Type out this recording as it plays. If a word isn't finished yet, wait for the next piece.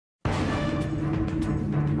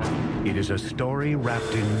It is a story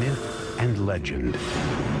wrapped in myth and legend.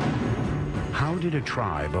 How did a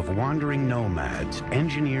tribe of wandering nomads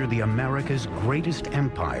engineer the America's greatest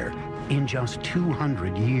empire in just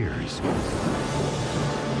 200 years?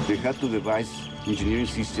 They had to devise engineering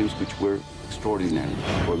systems which were extraordinary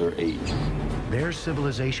for their age. Their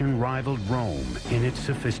civilization rivaled Rome in its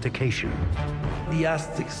sophistication. The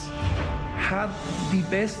Aztecs had the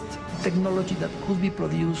best technology that could be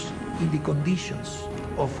produced in the conditions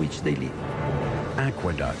of which they lived.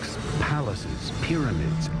 Aqueducts, palaces,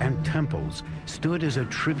 pyramids, and temples stood as a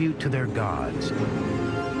tribute to their gods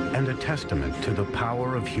and a testament to the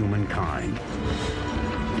power of humankind.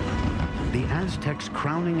 The Aztecs'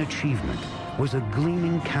 crowning achievement was a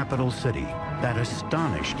gleaming capital city that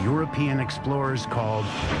astonished European explorers called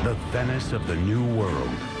the Venice of the New World.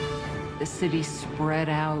 The city spread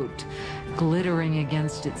out, glittering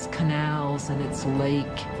against its canals and its lake,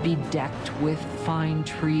 bedecked with fine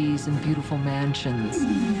trees and beautiful mansions.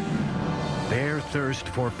 Their thirst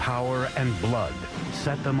for power and blood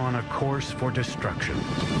set them on a course for destruction.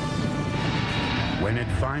 When it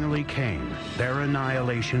finally came, their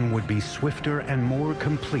annihilation would be swifter and more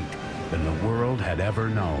complete than the world had ever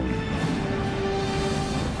known.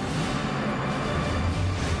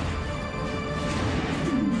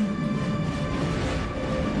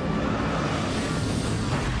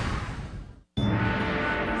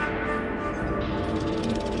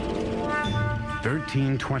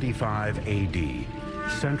 In 1325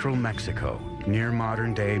 AD, central Mexico, near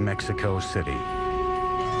modern-day Mexico City.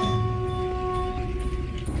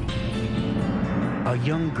 A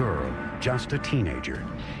young girl, just a teenager,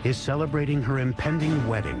 is celebrating her impending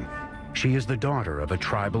wedding. She is the daughter of a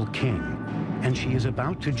tribal king, and she is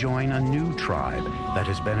about to join a new tribe that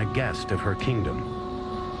has been a guest of her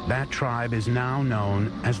kingdom. That tribe is now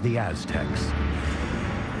known as the Aztecs.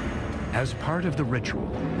 As part of the ritual,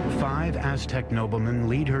 5 Aztec noblemen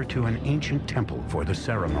lead her to an ancient temple for the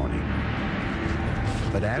ceremony.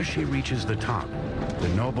 But as she reaches the top, the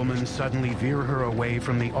noblemen suddenly veer her away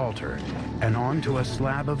from the altar and onto a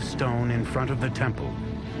slab of stone in front of the temple,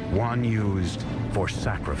 one used for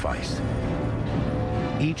sacrifice.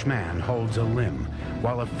 Each man holds a limb,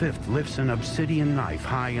 while a 5th lifts an obsidian knife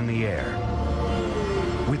high in the air.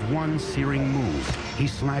 With one searing move, he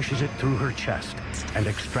slashes it through her chest and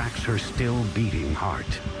extracts her still beating heart.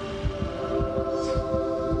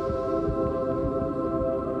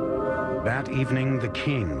 That evening, the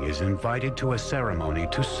king is invited to a ceremony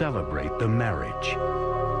to celebrate the marriage.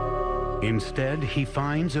 Instead, he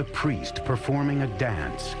finds a priest performing a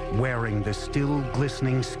dance, wearing the still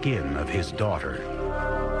glistening skin of his daughter.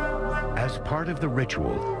 As part of the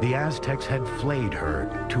ritual, the Aztecs had flayed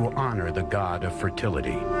her to honor the god of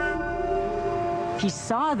fertility. He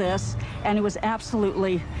saw this, and he was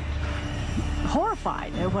absolutely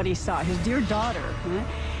horrified at what he saw, his dear daughter.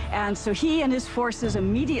 And so he and his forces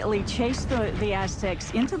immediately chased the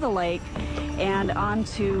Aztecs into the lake and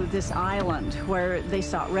onto this island where they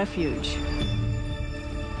sought refuge.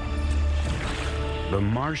 The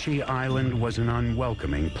marshy island was an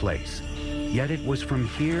unwelcoming place. Yet it was from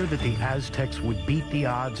here that the Aztecs would beat the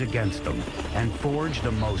odds against them and forge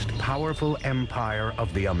the most powerful empire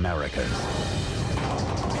of the Americas.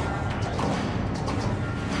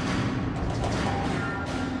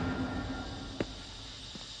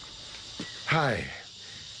 Hi,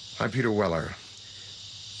 I'm Peter Weller.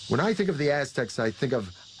 When I think of the Aztecs, I think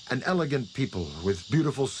of an elegant people with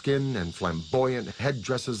beautiful skin and flamboyant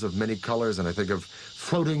headdresses of many colors, and I think of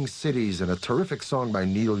floating cities and a terrific song by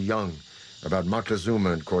Neil Young about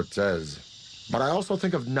Moctezuma and Cortez. But I also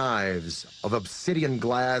think of knives, of obsidian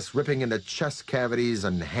glass ripping into chest cavities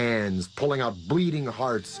and hands, pulling out bleeding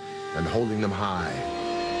hearts and holding them high.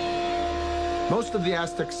 Most of the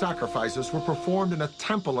Aztec sacrifices were performed in a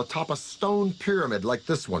temple atop a stone pyramid like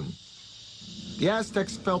this one. The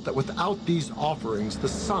Aztecs felt that without these offerings, the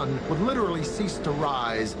sun would literally cease to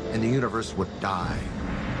rise and the universe would die.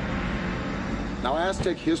 Now,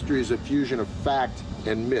 Aztec history is a fusion of fact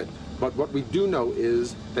and myth. But what we do know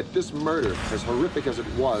is that this murder, as horrific as it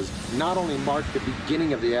was, not only marked the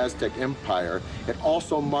beginning of the Aztec Empire, it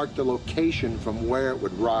also marked the location from where it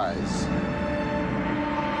would rise.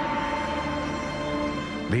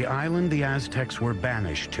 The island the Aztecs were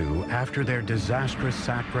banished to after their disastrous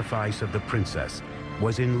sacrifice of the princess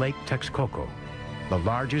was in Lake Texcoco, the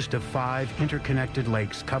largest of 5 interconnected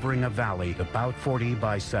lakes covering a valley about 40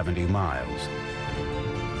 by 70 miles.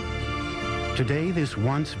 Today, this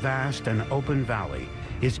once vast and open valley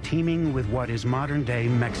is teeming with what is modern-day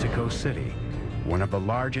Mexico City, one of the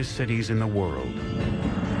largest cities in the world.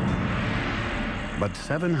 But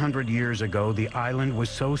 700 years ago, the island was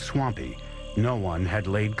so swampy no one had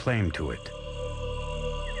laid claim to it.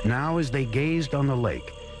 Now, as they gazed on the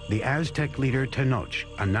lake, the Aztec leader Tenoch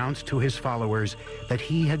announced to his followers that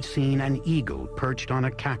he had seen an eagle perched on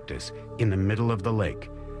a cactus in the middle of the lake,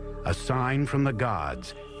 a sign from the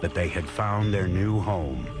gods that they had found their new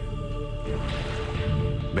home.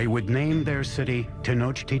 They would name their city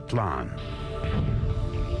Tenochtitlan.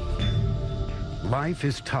 Life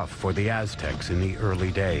is tough for the Aztecs in the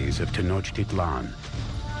early days of Tenochtitlan,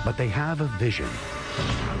 but they have a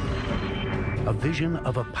vision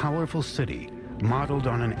of a powerful city modeled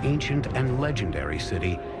on an ancient and legendary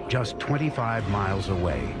city just 25 miles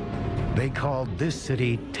away. They called this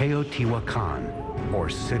city Teotihuacan, or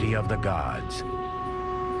City of the Gods.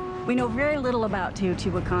 We know very little about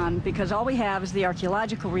Teotihuacan because all we have is the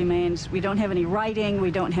archaeological remains. We don't have any writing,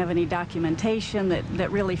 we don't have any documentation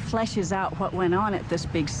that really fleshes out what went on at this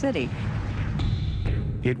big city.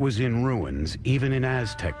 It was in ruins, even in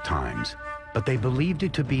Aztec times, but they believed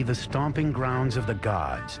it to be the stomping grounds of the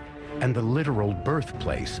gods and the literal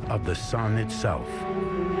birthplace of the sun itself.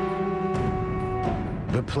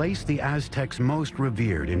 The place the Aztecs most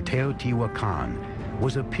revered in Teotihuacan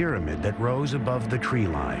was a pyramid that rose above the tree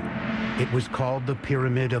line. It was called the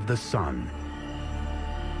Pyramid of the Sun.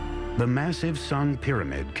 The massive sun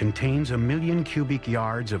pyramid contains 1 million cubic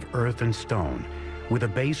yards of earth and stone, with a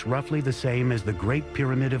base roughly the same as the Great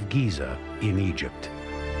Pyramid of Giza in Egypt.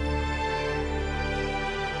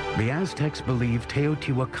 The Aztecs believed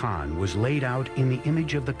Teotihuacan was laid out in the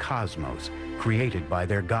image of the cosmos, created by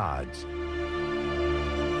their gods.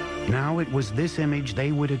 Now it was this image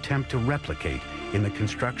they would attempt to replicate in the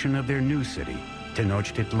construction of their new city,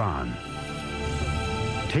 Tenochtitlan.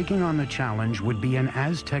 Taking on the challenge would be an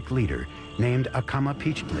Aztec leader named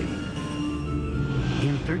Acamapichtli.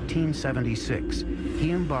 In 1376,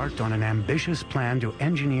 he embarked on an ambitious plan to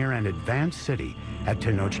engineer an advanced city at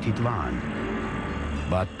Tenochtitlan.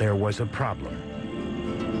 But there was a problem.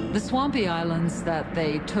 The swampy islands that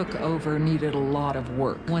they took over needed a lot of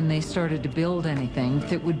work. When they started to build anything,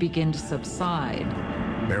 it would begin to subside.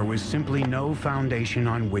 There was simply no foundation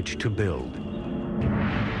on which to build.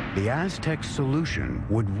 The Aztec solution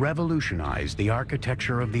would revolutionize the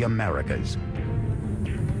architecture of the Americas.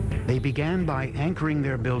 They began by anchoring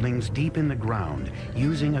their buildings deep in the ground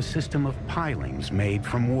using a system of pilings made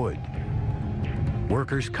from wood.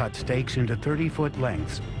 Workers cut stakes into 30-foot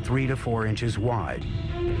lengths, 3 to 4 inches wide.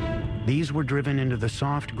 These were driven into the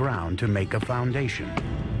soft ground to make a foundation.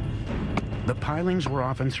 The pilings were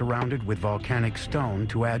often surrounded with volcanic stone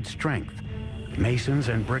to add strength. Masons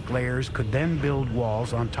and bricklayers could then build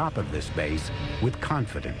walls on top of this base with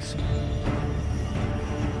confidence.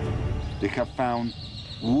 They have found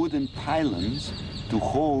wooden pylons to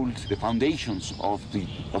hold the foundations of the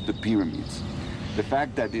pyramids. The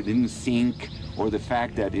fact that it didn't sink or the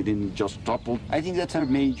fact that it didn't just topple, I think that's a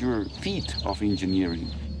major feat of engineering.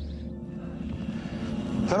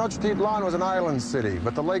 Tenochtitlan was an island city,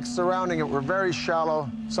 but the lakes surrounding it were very shallow,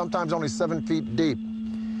 sometimes only 7 feet deep.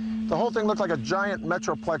 The whole thing looked like a giant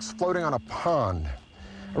metroplex floating on a pond.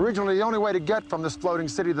 Originally, the only way to get from this floating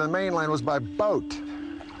city to the mainland was by boat.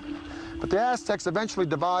 But the Aztecs eventually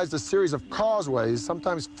devised a series of causeways,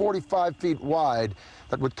 sometimes 45 feet wide,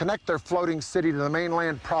 that would connect their floating city to the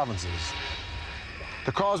mainland provinces.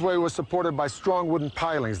 The causeway was supported by strong wooden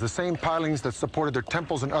pilings, the same pilings that supported their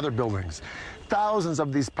temples and other buildings. Thousands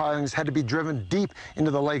of these pilings had to be driven deep into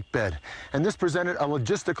the lake bed, and this presented a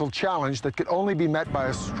logistical challenge that could only be met by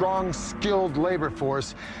a strong, skilled labor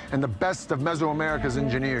force and the best of Mesoamerica's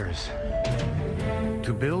engineers.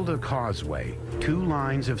 To build a causeway, 2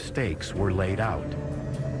 lines of stakes were laid out.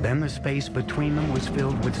 Then the space between them was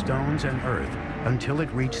filled with stones and earth until it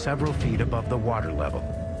reached several feet above the water level.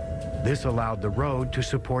 This allowed the road to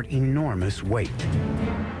support enormous weight.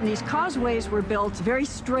 These causeways were built very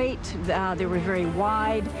straight, they were very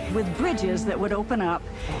wide, with bridges that would open up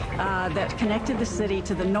that connected the city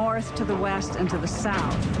to the north, to the west, and to the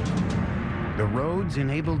south. The roads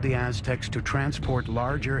enabled the Aztecs to transport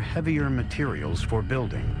larger, heavier materials for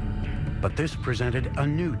building. But this presented a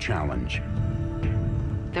new challenge.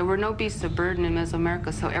 There were no beasts of burden in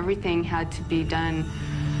Mesoamerica, so everything had to be done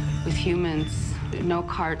with humans. No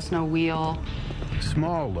carts, no wheel.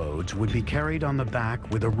 Small loads would be carried on the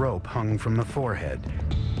back with a rope hung from the forehead.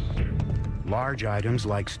 Large items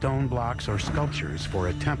like stone blocks or sculptures for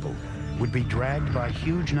a temple would be dragged by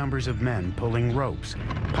huge numbers of men pulling ropes,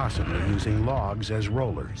 possibly using logs as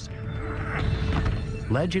rollers.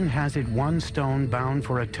 Legend has it one stone bound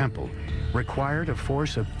for a temple required a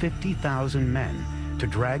force of 50,000 men to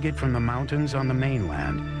drag it from the mountains on the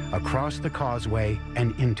mainland across the causeway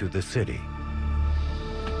and into the city.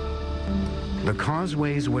 The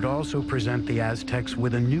causeways would also present the Aztecs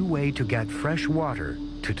with a new way to get fresh water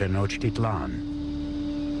to Tenochtitlan.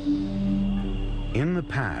 In the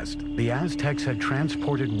past, the Aztecs had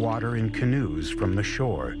transported water in canoes from the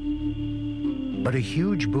shore. But a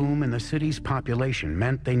huge boom in the city's population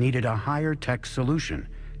meant they needed a higher-tech solution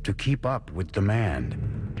to keep up with demand.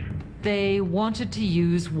 They wanted to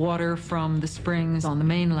use water from the springs on the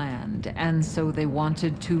mainland, and so they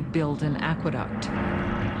wanted to build an aqueduct.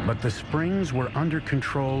 But the springs were under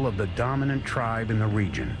control of the dominant tribe in the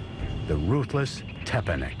region, the ruthless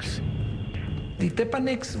Tepanecs. The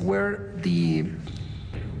Tepanecs were the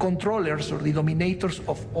controllers or the dominators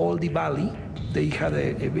of all the valley. They had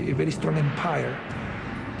a very strong empire.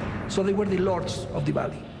 So they were the lords of the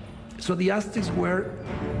valley. So the Aztecs were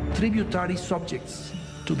tributary subjects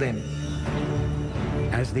to them.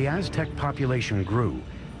 As the Aztec population grew,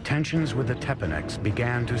 tensions with the Tepanecs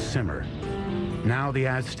began to simmer. Now the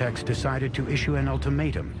Aztecs decided to issue an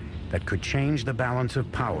ultimatum that could change the balance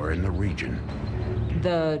of power in the region.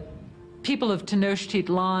 The people of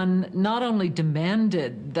Tenochtitlan not only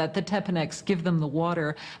demanded that the Tepanecs give them the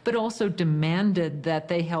water, but also demanded that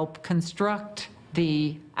they help construct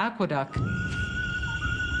the aqueduct.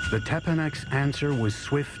 The Tepanecs' answer was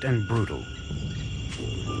swift and brutal.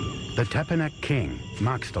 The Tepanec king,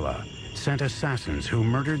 Maxtla, sent assassins who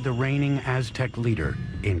murdered the reigning Aztec leader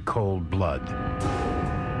in cold blood.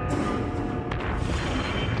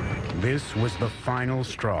 This was the final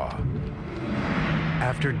straw.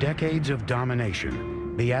 After decades of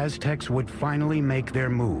domination, the Aztecs would finally make their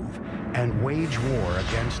move and wage war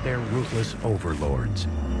against their ruthless overlords.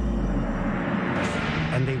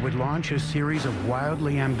 And they would launch a series of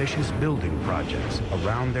wildly ambitious building projects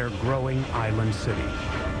around their growing island city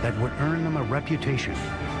that would earn them a reputation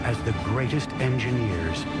as the greatest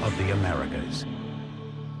engineers of the Americas.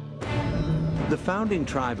 The founding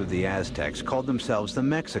tribe of the Aztecs called themselves the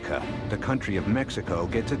Mexica. The country of Mexico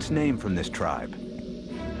gets its name from this tribe.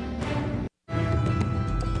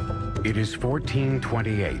 It is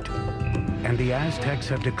 1428, and the Aztecs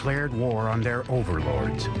have declared war on their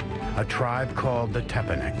overlords, a tribe called the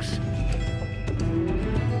Tepanecs.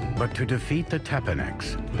 But to defeat the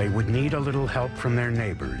Tepanecs, they would need a little help from their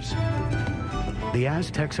neighbors. The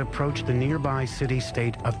Aztecs approached the nearby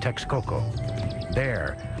city-state of Texcoco.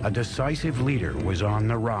 There, a decisive leader was on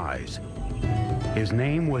the rise. His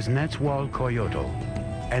name was Nezahualcóyotl,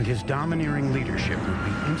 and his domineering leadership would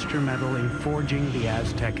be instrumental in forging the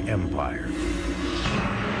Aztec Empire.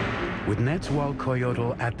 With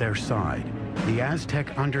Nezahualcóyotl at their side, the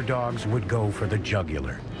Aztec underdogs would go for the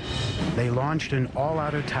jugular. They launched an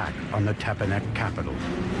all-out attack on the Tepanec capital.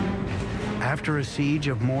 After a siege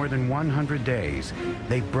of more than 100 days,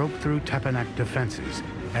 they broke through Tepanec defenses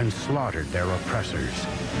and slaughtered their oppressors.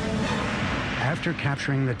 After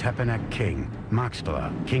capturing the Tepanec king,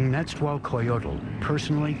 Maxtla, King Nezahualcóyotl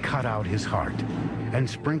personally cut out his heart and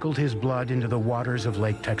sprinkled his blood into the waters of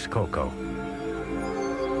Lake Texcoco.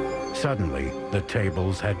 Suddenly, the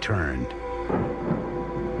tables had turned.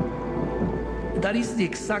 That is the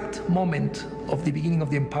exact moment of the beginning of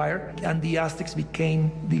the empire, and the Aztecs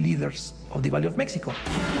became the leaders of the Valley of Mexico.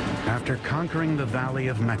 After conquering the Valley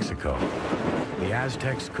of Mexico, the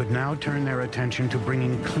Aztecs could now turn their attention to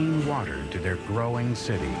bringing clean water to their growing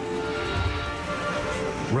city.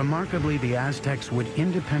 Remarkably, the Aztecs would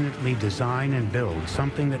independently design and build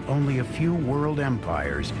something that only a few world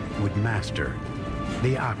empires would master: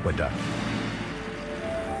 the aqueduct.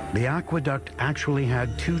 The aqueduct actually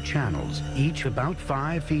had two channels, each about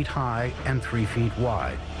 5 feet high and 3 feet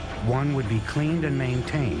wide. One would be cleaned and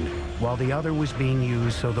maintained, while the other was being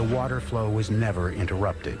used so the water flow was never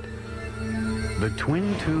interrupted. The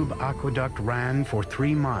twin-tube aqueduct ran for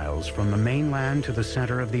 3 miles from the mainland to the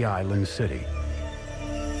center of the island city.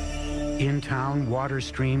 In town, water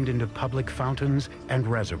streamed into public fountains and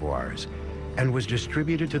reservoirs, and was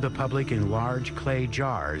distributed to the public in large clay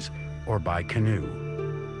jars or by canoe.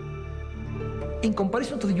 In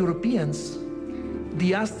comparison to the Europeans,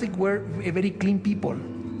 the Aztec were a very clean people.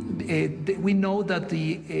 We know that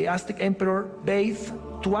the Aztec emperor bathed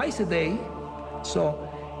twice a day. So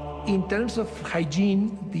in terms of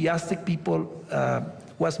hygiene, the Aztec people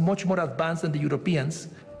was much more advanced than the Europeans.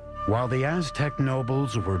 While the Aztec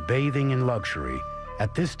nobles were bathing in luxury,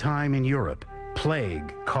 at this time in Europe,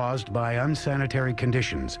 plague caused by unsanitary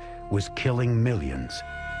conditions was killing millions.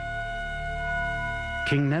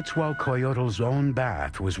 King Nezahualcóyotl's own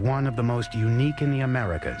bath was one of the most unique in the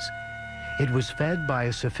Americas. It was fed by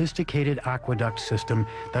a sophisticated aqueduct system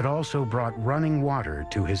that also brought running water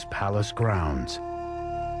to his palace grounds.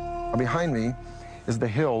 Behind me is the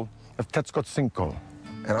hill of Tetzcoatzinco.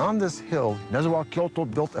 And on this hill,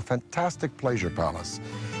 Nezahualcóyotl built a fantastic pleasure palace.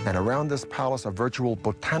 And around this palace, a virtual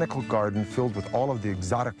botanical garden filled with all of the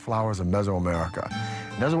exotic flowers of Mesoamerica.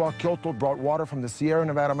 Nezahualcóyotl brought water from the Sierra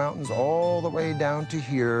Nevada mountains all the way down to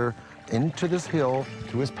here, into this hill,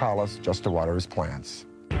 to his palace, just to water his plants.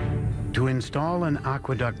 To install an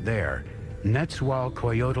aqueduct there,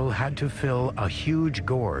 Nezahualcóyotl had to fill a huge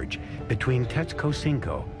gorge between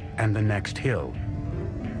Tetzcocinco and the next hill.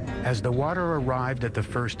 As the water arrived at the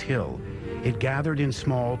first hill, it gathered in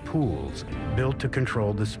small pools built to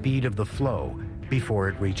control the speed of the flow before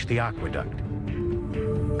it reached the aqueduct.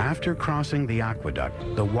 After crossing the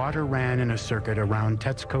aqueduct, the water ran in a circuit around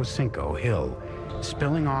Tetzcocinco Hill,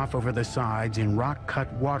 spilling off over the sides in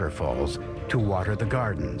rock-cut waterfalls to water the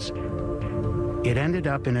gardens. It ended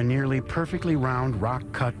up in a nearly perfectly round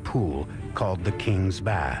rock-cut pool called the King's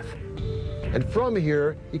Bath. And from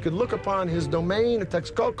here, he could look upon his domain at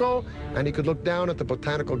Texcoco, and he could look down at the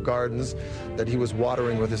botanical gardens that he was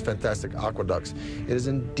watering with his fantastic aqueducts. It is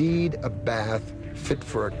indeed a bath fit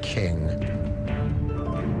for a king.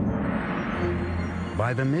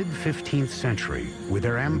 By the mid-15th century, with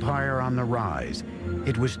their empire on the rise,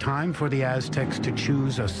 it was time for the Aztecs to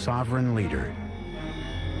choose a sovereign leader.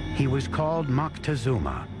 He was called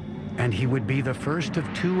Moctezuma, and he would be the first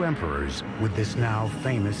of two emperors with this now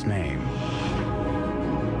famous name.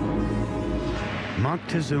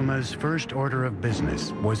 Moctezuma's first order of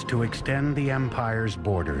business was to extend the empire's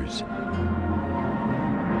borders.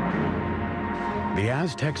 The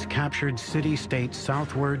Aztecs captured city-states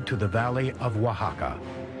southward to the valley of Oaxaca,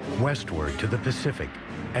 westward to the Pacific,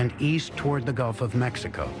 and east toward the Gulf of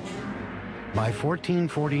Mexico. By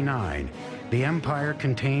 1449, the empire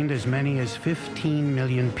contained as many as 15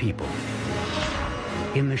 million people.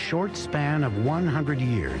 In the short span of 100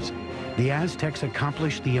 years, the Aztecs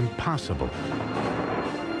accomplished the impossible.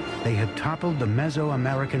 They had toppled the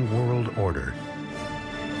Mesoamerican world order.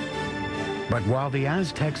 But while the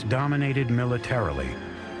Aztecs dominated militarily,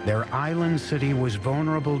 their island city was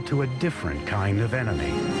vulnerable to a different kind of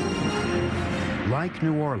enemy. Like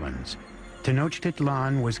New Orleans,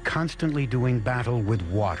 Tenochtitlan was constantly doing battle with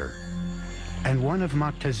water. And one of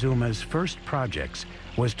Moctezuma's first projects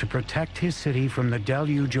was to protect his city from the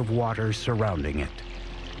deluge of water surrounding it.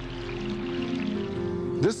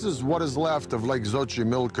 This is what is left of Lake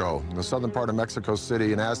Xochimilco, in the southern part of Mexico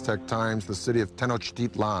City, in Aztec times, the city of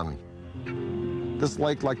Tenochtitlan. This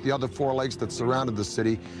lake, like the other four lakes that surrounded the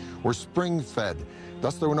city, were spring-fed.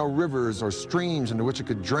 Thus, there were no rivers or streams into which it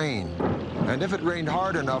could drain. And if it rained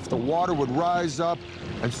hard enough, the water would rise up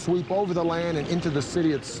and sweep over the land and into the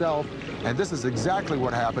city itself. And this is exactly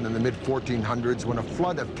what happened in the mid-1400s when a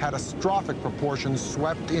flood of catastrophic proportions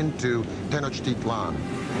swept into Tenochtitlan.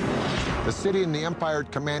 The city and the empire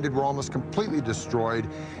it commanded were almost completely destroyed,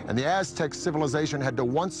 and the Aztec civilization had to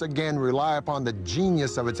once again rely upon the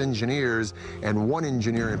genius of its engineers, and one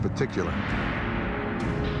engineer in particular.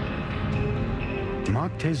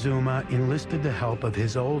 Moctezuma enlisted the help of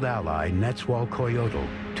his old ally, Nezahualcóyotl,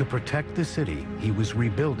 to protect the city he was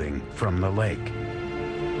rebuilding from the lake.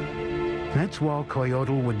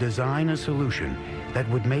 Nezahualcóyotl would design a solution that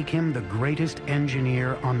would make him the greatest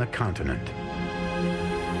engineer on the continent.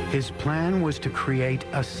 His plan was to create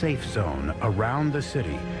a safe zone around the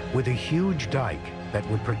city with a huge dike that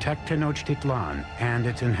would protect Tenochtitlan and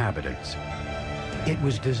its inhabitants. It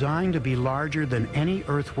was designed to be larger than any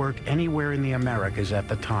earthwork anywhere in the Americas at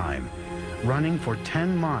the time, running for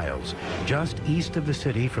 10 miles just east of the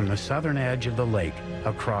city from the southern edge of the lake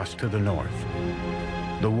across to the north.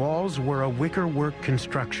 The walls were a wickerwork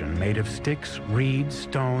construction made of sticks, reeds,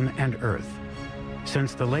 stone, and earth.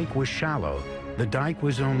 Since the lake was shallow, the dike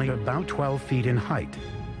was only about 12 feet in height,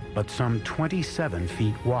 but some 27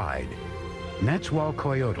 feet wide.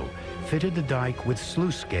 Nezahualcóyotl fitted the dike with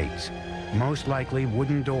sluice gates, most likely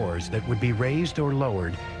wooden doors that would be raised or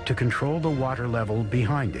lowered to control the water level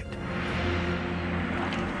behind it.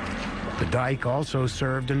 The dike also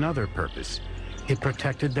served another purpose. It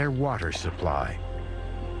protected their water supply.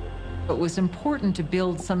 It was important to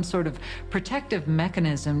build some sort of protective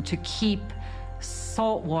mechanism to keep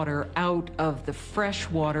salt water out of the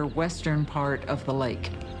freshwater western part of the lake.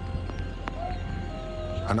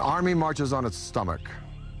 An army marches on its stomach,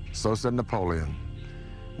 so said Napoleon.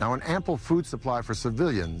 Now, an ample food supply for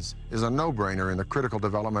civilians is a no-brainer in the critical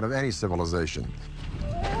development of any civilization.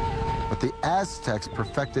 But the Aztecs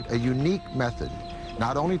perfected a unique method,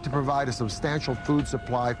 not only to provide a substantial food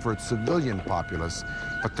supply for its civilian populace,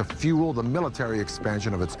 but to fuel the military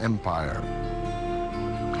expansion of its empire.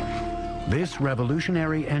 This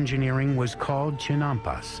revolutionary engineering was called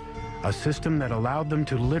chinampas, a system that allowed them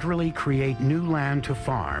to literally create new land to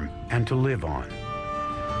farm and to live on.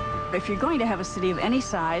 If you're going to have a city of any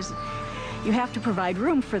size, you have to provide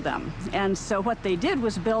room for them. And so what they did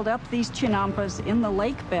was build up these chinampas in the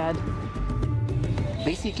lake bed.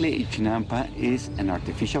 Basically, a chinampa is an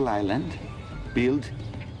artificial island built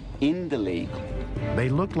in the lake. They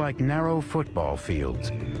look like narrow football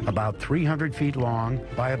fields, about 300 feet long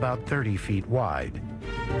by about 30 feet wide.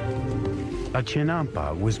 A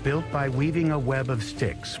chinampa was built by weaving a web of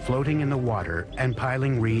sticks floating in the water and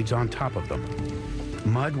piling reeds on top of them.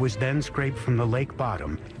 Mud was then scraped from the lake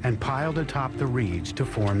bottom and piled atop the reeds to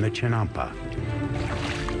form the chinampa.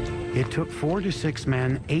 It took 4 to 6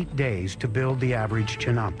 men 8 days to build the average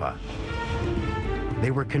chinampa.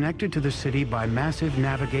 They were connected to the city by massive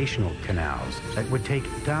navigational canals that would take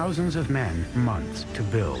thousands of men months to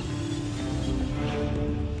build.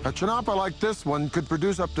 A chinampa like this one could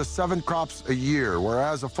produce up to 7 crops a year,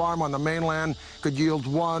 whereas a farm on the mainland could yield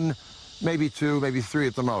 1, maybe 2, maybe 3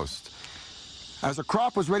 at the most. As a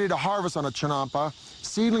crop was ready to harvest on a chinampa,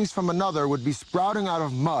 seedlings from another would be sprouting out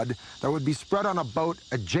of mud that would be spread on a boat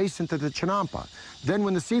adjacent to the chinampa. Then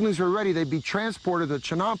when the seedlings were ready, they'd be transported to the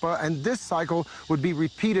chinampa, and this cycle would be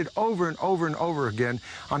repeated over and over and over again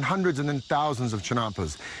on hundreds and then thousands of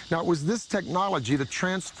chinampas. Now, it was this technology that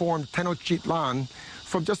transformed Tenochtitlan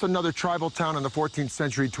from just another tribal town in the 14th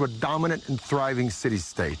century to a dominant and thriving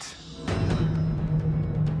city-state.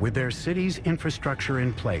 With their city's infrastructure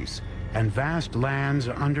in place and vast lands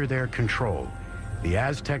under their control, the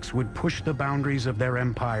Aztecs would push the boundaries of their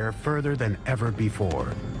empire further than ever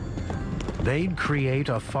before. They'd create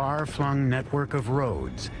a far-flung network of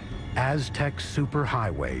roads, Aztec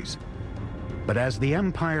superhighways. But as the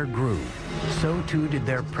empire grew, so too did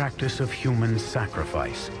their practice of human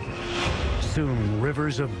sacrifice. Soon,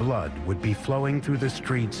 rivers of blood would be flowing through the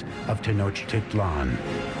streets of Tenochtitlan.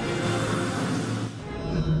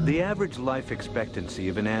 The average life expectancy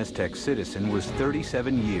of an Aztec citizen was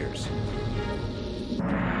 37 years.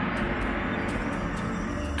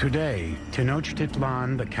 Today,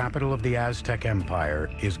 Tenochtitlan, the capital of the Aztec Empire,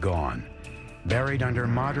 is gone, buried under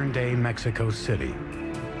modern-day Mexico City.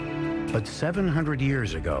 But 700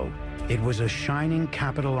 years ago, it was a shining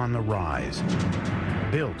capital on the rise,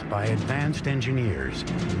 built by advanced engineers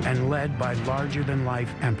and led by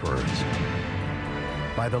larger-than-life emperors.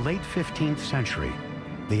 By the late 15th century,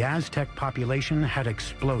 the Aztec population had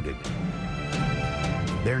exploded.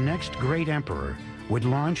 Their next great emperor would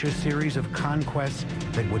launch a series of conquests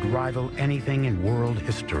that would rival anything in world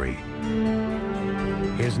history.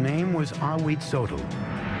 His name was Ahuitzotl,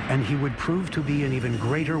 and he would prove to be an even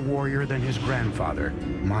greater warrior than his grandfather,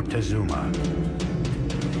 Moctezuma.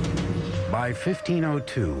 By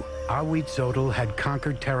 1502, Ahuitzotl had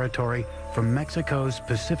conquered territory from Mexico's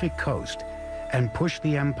Pacific coast and pushed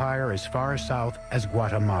the empire as far south as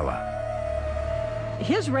Guatemala.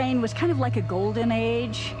 His reign was kind of like a golden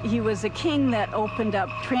age. He was a king that opened up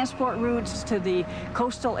transport routes to the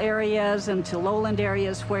coastal areas and to lowland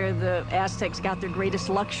areas where the Aztecs got their greatest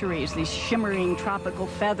luxuries, these shimmering tropical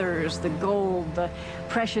feathers, the gold, the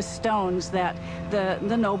precious stones that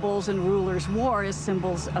the nobles and rulers wore as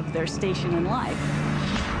symbols of their station in life.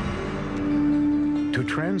 To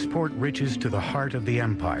transport riches to the heart of the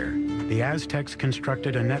empire, the Aztecs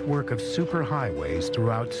constructed a network of superhighways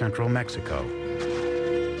throughout central Mexico.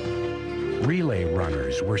 Relay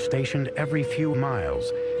runners were stationed every few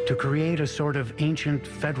miles to create a sort of ancient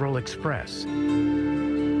Federal Express.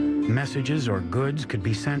 Messages or goods could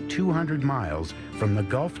be sent 200 miles from the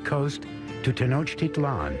Gulf Coast to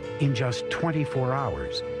Tenochtitlan in just 24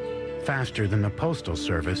 hours, faster than the postal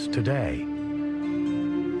service today.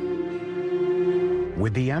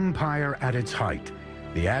 With the empire at its height,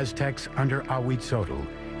 the Aztecs under Ahuitzotl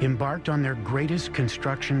embarked on their greatest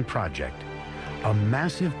construction project, a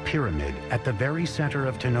massive pyramid at the very center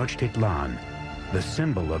of Tenochtitlan, the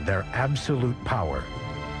symbol of their absolute power.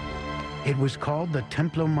 It was called the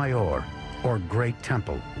Templo Mayor, or Great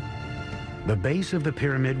Temple. The base of the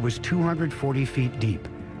pyramid was 240 feet deep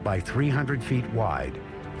by 300 feet wide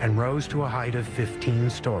and rose to a height of 15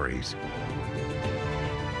 stories.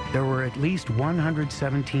 There were at least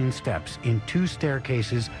 117 steps in 2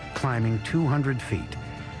 staircases climbing 200 feet,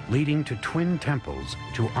 leading to twin temples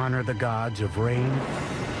to honor the gods of rain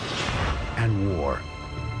and war.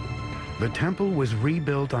 The temple was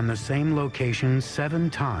rebuilt on the same location 7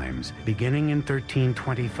 times, beginning in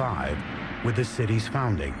 1325 with the city's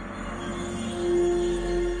founding.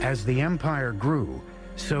 As the empire grew,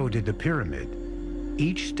 so did the pyramid.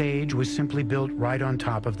 Each stage was simply built right on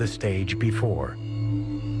top of the stage before.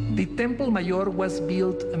 The Temple Mayor was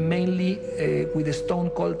built mainly with a stone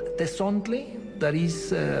called tezontle, that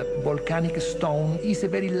is volcanic stone. It's a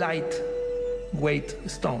very lightweight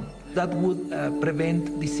stone. That would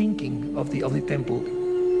prevent the sinking of the temple.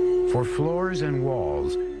 For floors and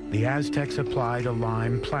walls, the Aztecs applied a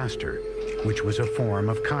lime plaster, which was a form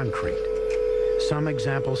of concrete. Some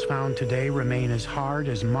examples found today remain as hard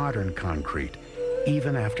as modern concrete,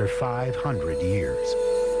 even after 500 years.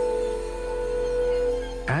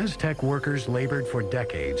 Aztec workers labored for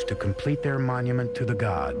decades to complete their monument to the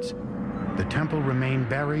gods. The temple remained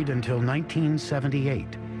buried until 1978,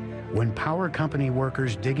 when power company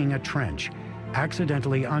workers digging a trench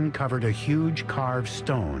accidentally uncovered a huge carved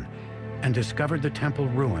stone and discovered the temple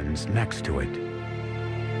ruins next to it.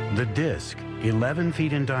 The disc, 11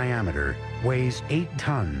 feet in diameter, weighs 8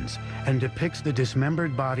 tons and depicts the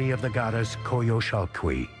dismembered body of the goddess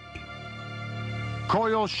Coyolxauhqui.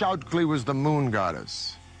 Coyolxauhqui was the moon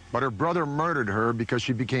goddess, but her brother murdered her because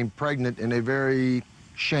she became pregnant in a very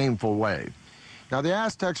shameful way. Now, the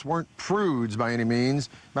Aztecs weren't prudes by any means.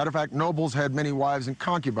 Matter of fact, nobles had many wives and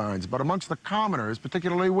concubines, but amongst the commoners,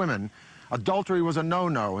 particularly women, adultery was a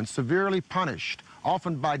no-no and severely punished,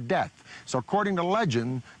 often by death. So according to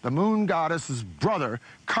legend, the moon goddess's brother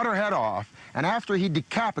cut her head off, and after he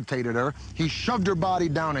decapitated her, he shoved her body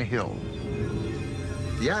down a hill.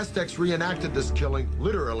 The Aztecs reenacted this killing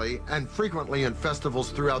literally and frequently in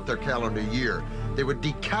festivals throughout their calendar year. They would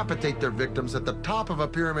decapitate their victims at the top of a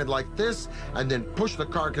pyramid like this and then push the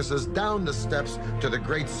carcasses down the steps to the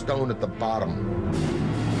great stone at the bottom.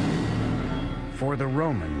 For the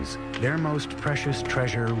Romans, their most precious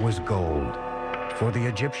treasure was gold. For the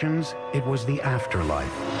Egyptians, it was the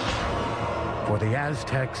afterlife. For the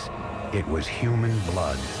Aztecs, it was human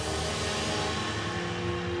blood.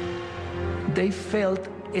 They felt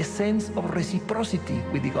a sense of reciprocity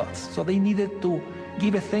with the gods. So they needed to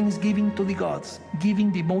give a thanksgiving to the gods,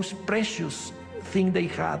 giving the most precious thing they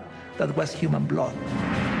had, that was human blood.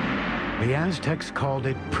 The Aztecs called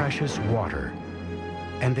it precious water,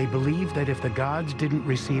 and they believed that if the gods didn't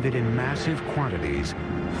receive it in massive quantities,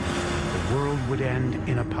 the world would end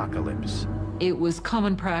in apocalypse. It was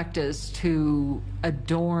common practice to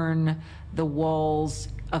adorn the walls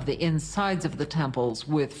of the insides of the temples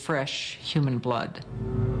with fresh human blood.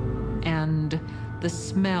 And the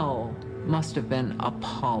smell must have been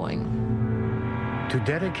appalling. To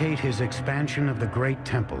dedicate his expansion of the Great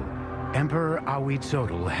Temple, Emperor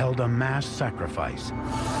Ahuitzotl held a mass sacrifice.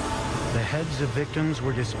 The heads of victims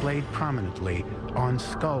were displayed prominently on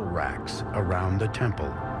skull racks around the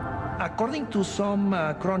temple. According to some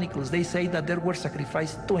chronicles, they say that there were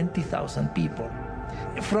sacrificed 20,000 people.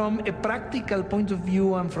 From a practical point of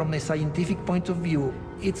view and from a scientific point of view,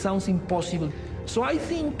 it sounds impossible. So I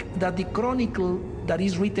think that the chronicle that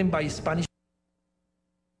is written by Spanish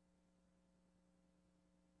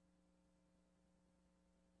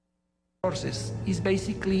sources is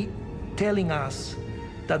basically telling us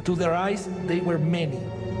that to their eyes, they were many.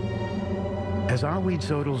 As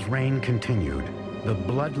Ahuitzotl's reign continued, the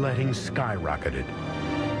bloodletting skyrocketed.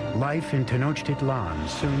 Life in Tenochtitlan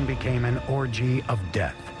soon became an orgy of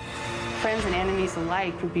death. Friends and enemies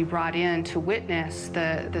alike would be brought in to witness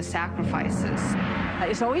the sacrifices.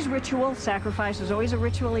 It's always ritual. Sacrifice is always a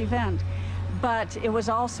ritual event, but it was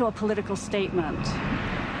also a political statement,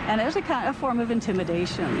 and it was a form of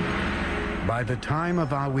intimidation. By the time of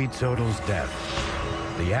Ahuitzotl's death,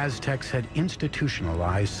 the Aztecs had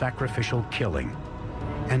institutionalized sacrificial killing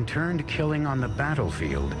and turned killing on the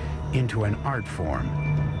battlefield into an art form.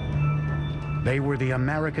 They were the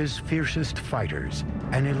America's fiercest fighters,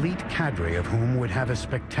 an elite cadre of whom would have a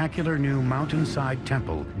spectacular new mountainside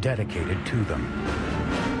temple dedicated to them.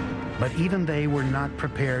 But even they were not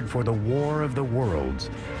prepared for the war of the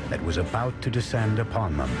worlds that was about to descend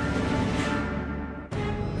upon them.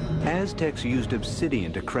 Aztecs used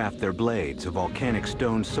obsidian to craft their blades, a volcanic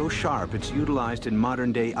stone so sharp it's utilized in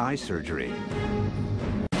modern-day eye surgery.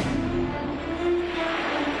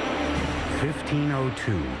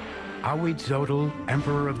 1502. Ahuitzotl,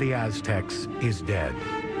 Emperor of the Aztecs, is dead.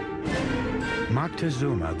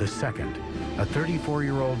 Moctezuma II, a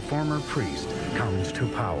 34-year-old former priest, comes to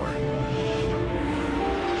power.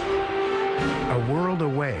 A world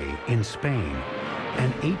away, in Spain,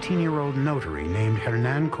 an 18-year-old notary named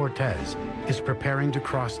Hernan Cortez is preparing to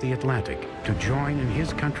cross the Atlantic to join in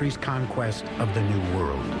his country's conquest of the New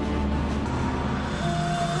World.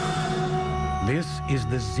 This is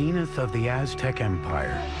the zenith of the Aztec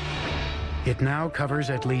Empire. It now covers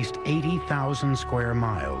at least 80,000 square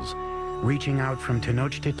miles, reaching out from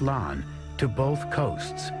Tenochtitlan to both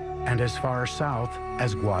coasts and as far south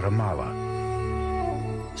as Guatemala.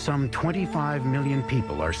 Some 25 million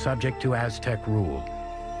people are subject to Aztec rule.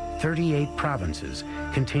 38 provinces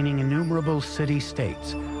containing innumerable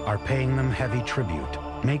city-states are paying them heavy tribute.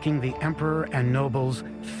 making the emperor and nobles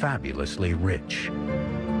fabulously rich.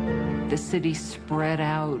 The city spread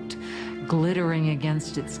out, glittering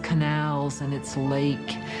against its canals and its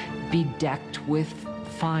lake, bedecked with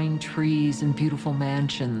fine trees and beautiful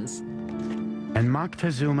mansions. And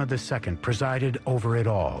Moctezuma II presided over it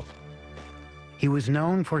all. He was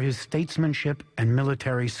known for his statesmanship and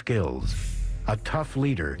military skills. A tough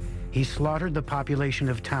leader, he slaughtered the population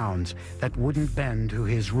of towns that wouldn't bend to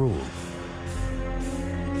his rule.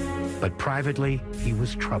 But privately, he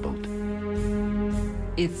was troubled.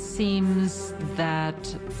 It seems that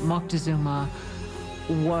Moctezuma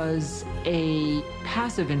was a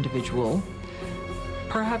passive individual,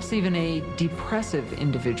 perhaps even a depressive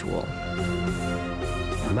individual.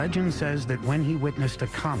 Legend says that when he witnessed a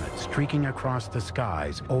comet streaking across the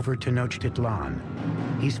skies over Tenochtitlan,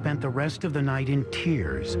 he spent the rest of the night in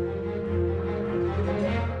tears.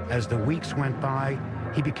 As the weeks went by,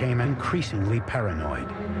 he became increasingly paranoid.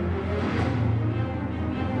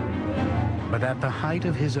 But at the height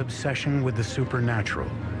of his obsession with the supernatural,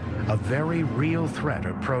 a very real threat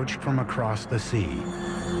approached from across the sea.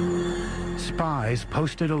 Spies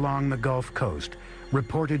posted along the Gulf Coast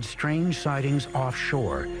reported strange sightings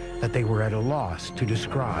offshore that they were at a loss to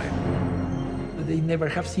describe. They never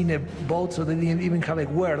have seen a boat, so they didn't even have a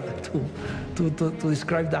word to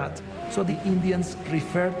describe that. So the Indians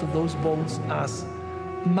refer to those boats as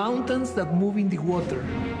mountains that move in the water.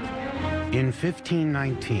 In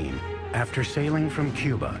 1519, after sailing from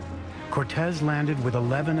Cuba, Cortés landed with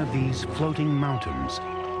 11 of these floating mountains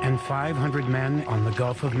and 500 men on the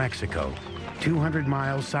Gulf of Mexico, 200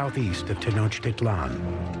 miles southeast of Tenochtitlan.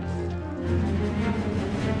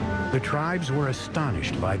 The tribes were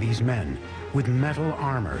astonished by these men with metal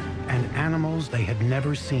armor and animals they had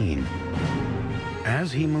never seen.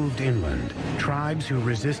 As he moved inland, tribes who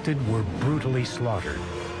resisted were brutally slaughtered,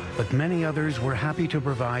 but many others were happy to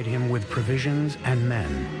provide him with provisions and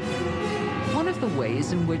men. One of the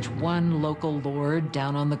ways in which one local lord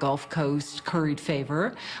down on the Gulf Coast curried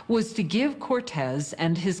favor was to give Cortés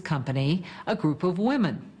and his company a group of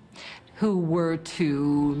women who were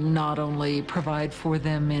to not only provide for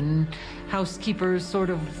them in housekeepers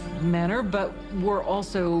sort of manner, but were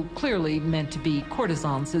also clearly meant to be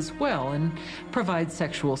courtesans as well and provide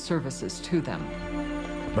sexual services to them.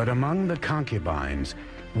 But among the concubines,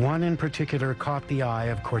 one in particular caught the eye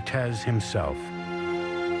of Cortés himself.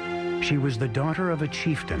 She was the daughter of a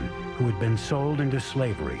chieftain who had been sold into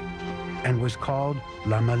slavery and was called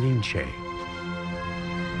La Malinche.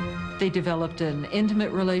 They developed an intimate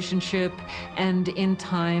relationship, and in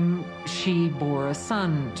time, she bore a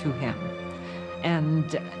son to him.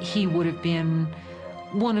 And he would have been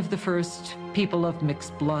one of the first people of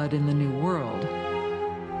mixed blood in the New World.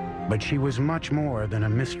 But she was much more than a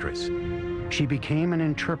mistress. She became an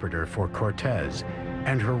interpreter for Cortés,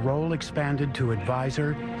 and her role expanded to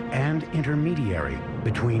advisor and intermediary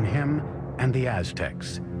between him and the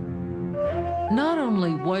Aztecs. Not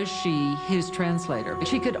only was she his translator, but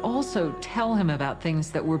she could also tell him about things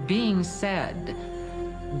that were being said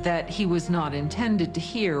that he was not intended to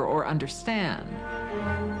hear or understand.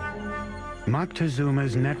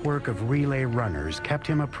 Moctezuma's network of relay runners kept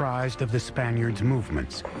him apprised of the Spaniards'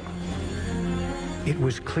 movements. It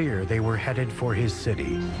was clear they were headed for his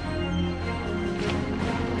city.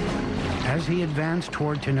 As he advanced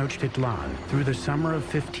toward Tenochtitlan through the summer of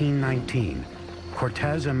 1519,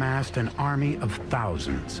 Cortés amassed an army of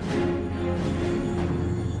thousands.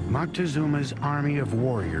 Moctezuma's army of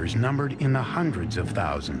warriors numbered in the hundreds of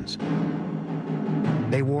thousands.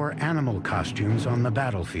 They wore animal costumes on the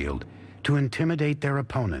battlefield to intimidate their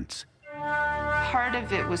opponents. Part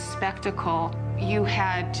of it was spectacle. You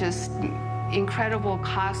had just incredible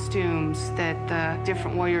costumes that the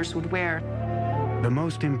different warriors would wear. The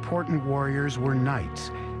most important warriors were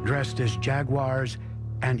knights, dressed as jaguars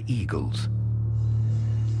and eagles.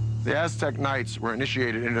 The Aztec knights were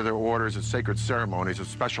initiated into their orders at sacred ceremonies at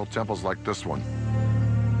special temples like this one.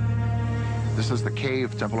 This is the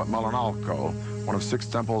cave temple at Malinalco, one of 6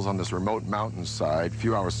 temples on this remote mountainside, a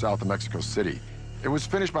few hours south of Mexico City. It was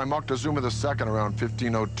finished by Moctezuma II around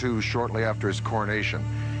 1502, shortly after his coronation.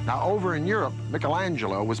 Now, over in Europe,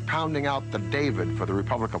 Michelangelo was pounding out the David for the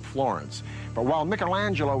Republic of Florence. But while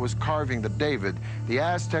Michelangelo was carving the David, the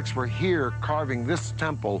Aztecs were here carving this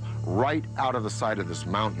temple right out of the side of this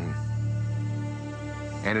mountain.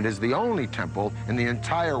 And it is the only temple in the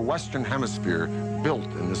entire Western Hemisphere built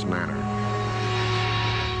in this manner.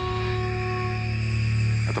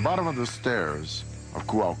 At the bottom of the stairs of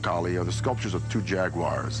Cuauhtli are the sculptures of 2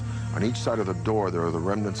 jaguars. On each side of the door, there are the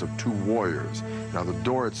remnants of 2 warriors. Now, the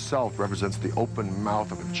door itself represents the open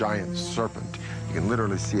mouth of a giant serpent. You can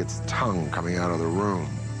literally see its tongue coming out of the room.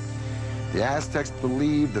 The Aztecs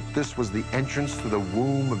believed that this was the entrance to the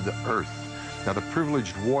womb of the earth. Now, the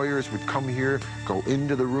privileged warriors would come here, go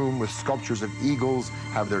into the room with sculptures of eagles,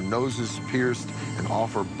 have their noses pierced, and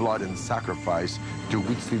offer blood and sacrifice to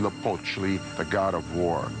Huitzilopochtli, the god of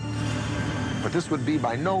war. But this would be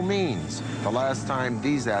by no means the last time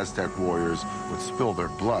these Aztec warriors would spill their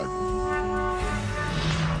blood.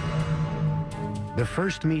 The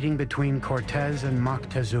first meeting between Cortez and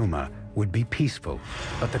Moctezuma would be peaceful,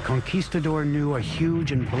 but the conquistador knew a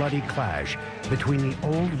huge and bloody clash between the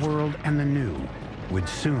old world and the new would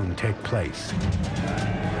soon take place.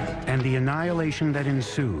 And the annihilation that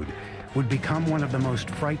ensued would become one of the most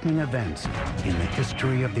frightening events in the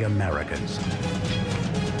history of the Americas.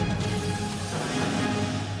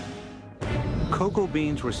 Cocoa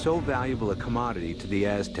beans were so valuable a commodity to the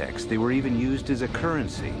Aztecs, they were even used as a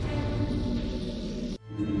currency.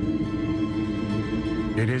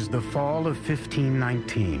 It is the fall of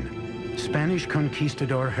 1519. Spanish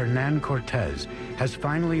conquistador Hernan Cortez has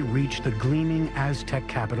finally reached the gleaming Aztec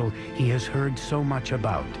capital he has heard so much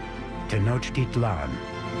about, Tenochtitlan.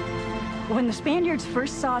 When the Spaniards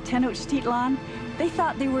first saw Tenochtitlan, they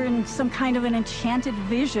thought they were in some kind of an enchanted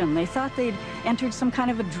vision. They thought they'd entered some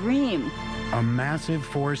kind of a dream. A massive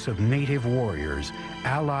force of native warriors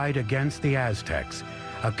allied against the Aztecs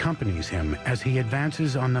accompanies him as he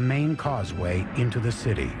advances on the main causeway into the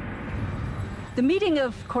city. The meeting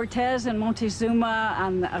of Cortez and Montezuma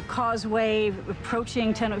on a causeway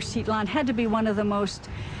approaching Tenochtitlan had to be one of the most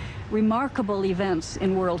remarkable events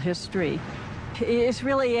in world history. It's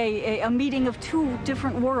really a meeting of two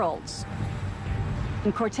different worlds.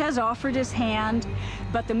 And Cortez offered his hand,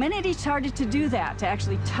 but the minute he started to do that, to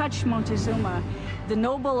actually touch Montezuma, the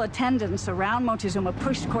noble attendants around Montezuma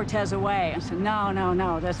pushed Cortez away and said, no, no,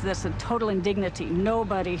 no, that's a total indignity.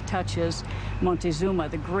 Nobody touches Montezuma,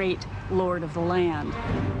 the great lord of the land.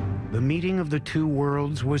 The meeting of the two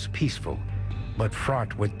worlds was peaceful, but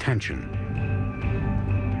fraught with tension.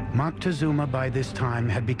 Moctezuma by this time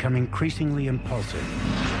had become increasingly impulsive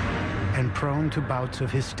and prone to bouts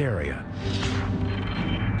of hysteria.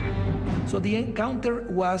 So the encounter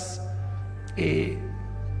was an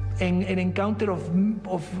encounter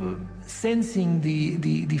of sensing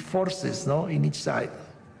the forces, no, in each side.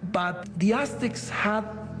 But the Aztecs had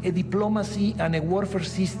a diplomacy and a warfare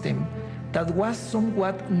system that was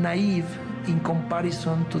somewhat naive in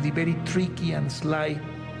comparison to the very tricky and sly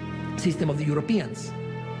system of the Europeans.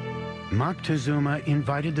 Moctezuma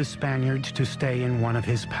invited the Spaniards to stay in one of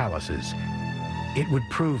his palaces. It would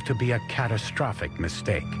prove to be a catastrophic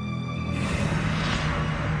mistake.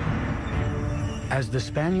 As the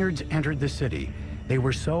Spaniards entered the city, they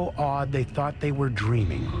were so awed they thought they were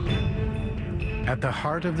dreaming. At the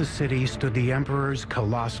heart of the city stood the emperor's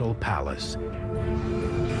colossal palace.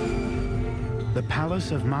 The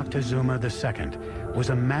palace of Moctezuma II was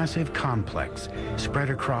a massive complex spread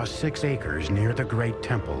across 6 acres near the Great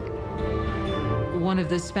Temple. One of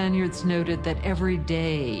the Spaniards noted that every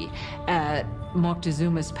day at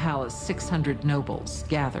Moctezuma's palace, 600 nobles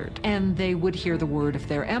gathered, and they would hear the word of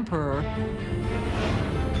their emperor.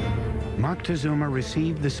 Moctezuma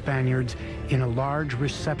received the Spaniards in a large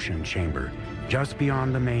reception chamber just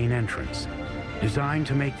beyond the main entrance, designed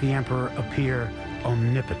to make the emperor appear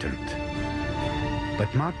omnipotent. But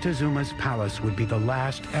Moctezuma's palace would be the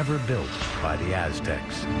last ever built by the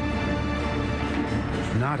Aztecs.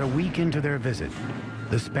 Not a week into their visit,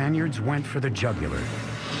 the Spaniards went for the jugular,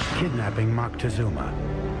 kidnapping Moctezuma.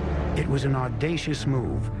 It was an audacious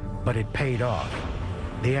move, but it paid off.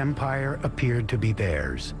 The empire appeared to be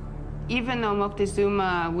theirs. Even though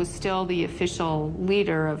Moctezuma was still the official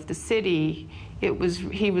leader of the city, he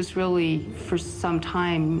was really, for some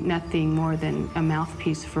time, nothing more than a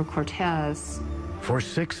mouthpiece for Cortez. For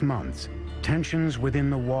 6 months, tensions within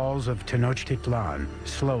the walls of Tenochtitlan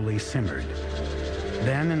slowly simmered.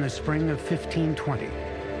 Then, in the spring of 1520,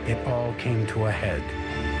 it all came to a head.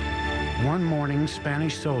 One morning,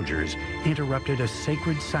 Spanish soldiers interrupted a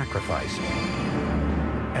sacred sacrifice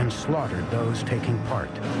and slaughtered those taking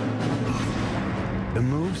part. The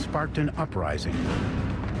move sparked an uprising.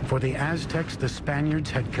 For the Aztecs, the Spaniards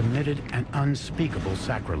had committed an unspeakable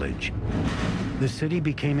sacrilege. The city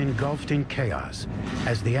became engulfed in chaos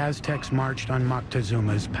as the Aztecs marched on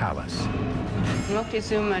Moctezuma's palace.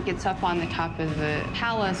 Moctezuma gets up on the top of the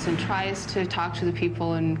palace and tries to talk to the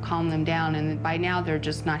people and calm them down, and by now they're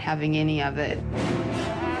just not having any of it.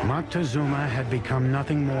 Moctezuma had become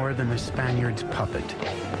nothing more than the Spaniards' puppet,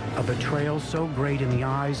 a betrayal so great in the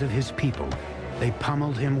eyes of his people, they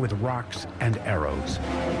pummeled him with rocks and arrows.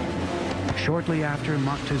 Shortly after,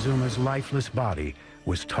 Moctezuma's lifeless body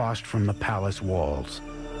was tossed from the palace walls.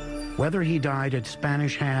 Whether he died at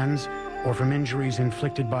Spanish hands or from injuries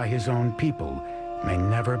inflicted by his own people may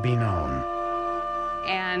never be known.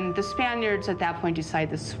 And the Spaniards at that point decided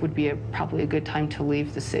this would be probably a good time to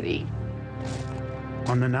leave the city.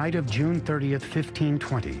 On the night of June 30th,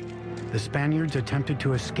 1520, the Spaniards attempted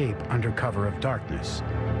to escape under cover of darkness.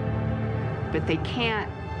 But they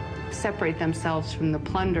can't separate themselves from the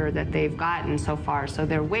plunder that they've gotten so far, so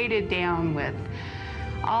they're weighted down with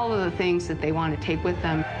all of the things that they want to take with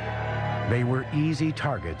them. They were easy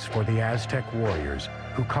targets for the Aztec warriors,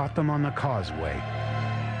 who caught them on the causeway.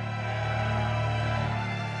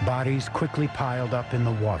 Bodies quickly piled up in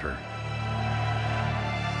the water.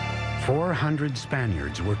 400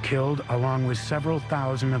 Spaniards were killed, along with several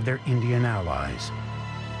thousand of their Indian allies.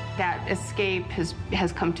 That escape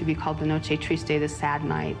has come to be called the Noche Triste, the sad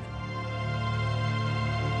night.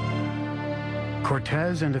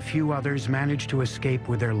 Cortez and a few others managed to escape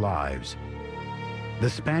with their lives. The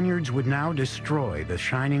Spaniards would now destroy the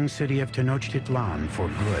shining city of Tenochtitlan for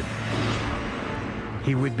good.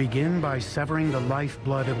 He would begin by severing the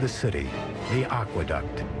lifeblood of the city, the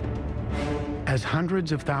aqueduct. As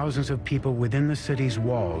hundreds of thousands of people within the city's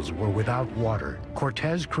walls were without water,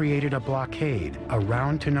 Cortez created a blockade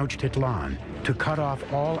around Tenochtitlan to cut off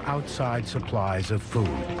all outside supplies of food.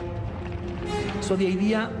 So the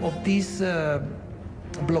idea of this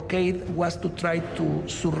blockade was to try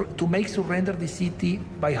to make surrender the city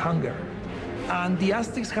by hunger. And the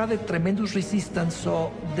Aztecs had a tremendous resistance,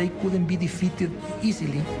 so they couldn't be defeated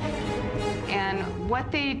easily. And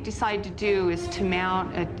what they decided to do is to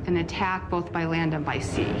mount an attack both by land and by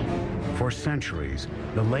sea. For centuries,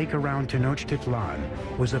 the lake around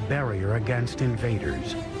Tenochtitlan was a barrier against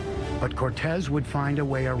invaders. But Cortez would find a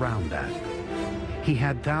way around that. He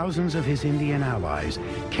had thousands of his Indian allies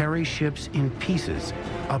carry ships in pieces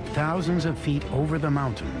up thousands of feet over the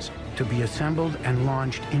mountains to be assembled and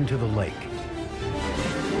launched into the lake.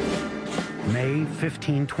 May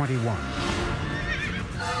 1521.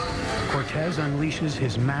 Cortez unleashes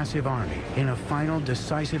his massive army in a final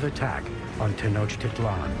decisive attack on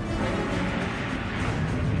Tenochtitlan.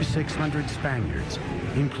 600 Spaniards,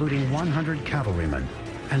 including 100 cavalrymen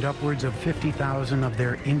and upwards of 50,000 of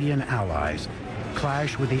their Indian allies,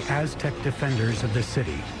 clash with the Aztec defenders of the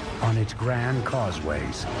city on its grand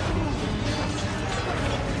causeways.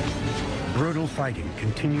 Brutal fighting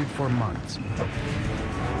continued for months.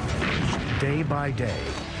 Day by day,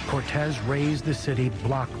 Cortez razed the city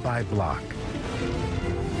block by block.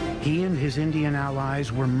 He and his Indian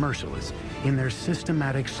allies were merciless in their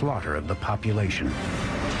systematic slaughter of the population.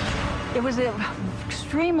 It was an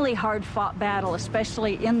extremely hard-fought battle,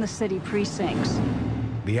 especially in the city precincts.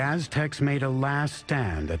 The Aztecs made a last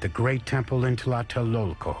stand at the great temple in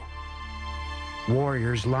Tlatelolco.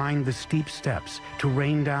 Warriors lined the steep steps to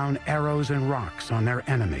rain down arrows and rocks on their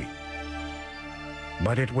enemy.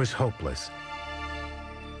 But it was hopeless.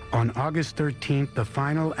 On August 13th, the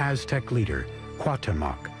final Aztec leader,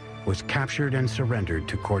 Cuauhtémoc, was captured and surrendered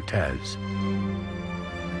to Cortez.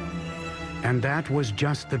 And that was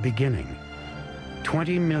just the beginning.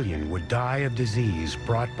 20 million would die of disease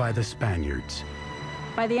brought by the Spaniards.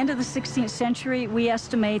 By the end of the 16th century, we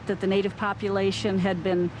estimate that the native population had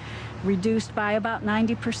been reduced by about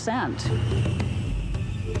 90%.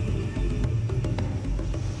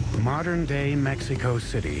 Modern-day Mexico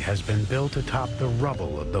City has been built atop the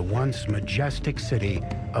rubble of the once majestic city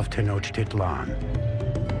of Tenochtitlan.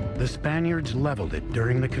 The Spaniards leveled it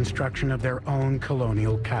during the construction of their own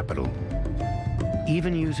colonial capital,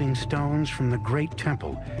 even using stones from the great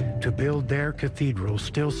temple to build their cathedral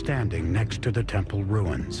still standing next to the temple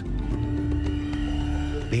ruins.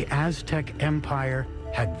 The Aztec Empire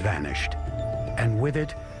had vanished, and with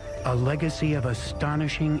it, a legacy of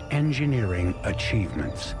astonishing engineering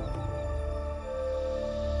achievements.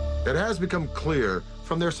 It has become clear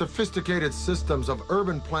from their sophisticated systems of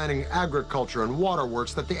urban planning, agriculture, and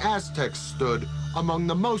waterworks that the Aztecs stood among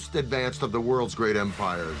the most advanced of the world's great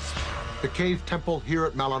empires. The cave temple here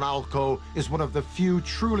at Malinalco is one of the few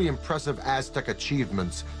truly impressive Aztec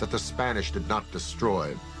achievements that the Spanish did not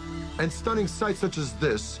destroy. And stunning sights such as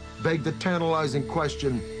this beg the tantalizing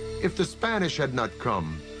question, if the Spanish had not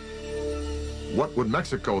come, what would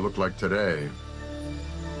Mexico look like today?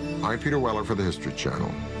 I'm Peter Weller for the History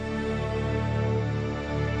Channel.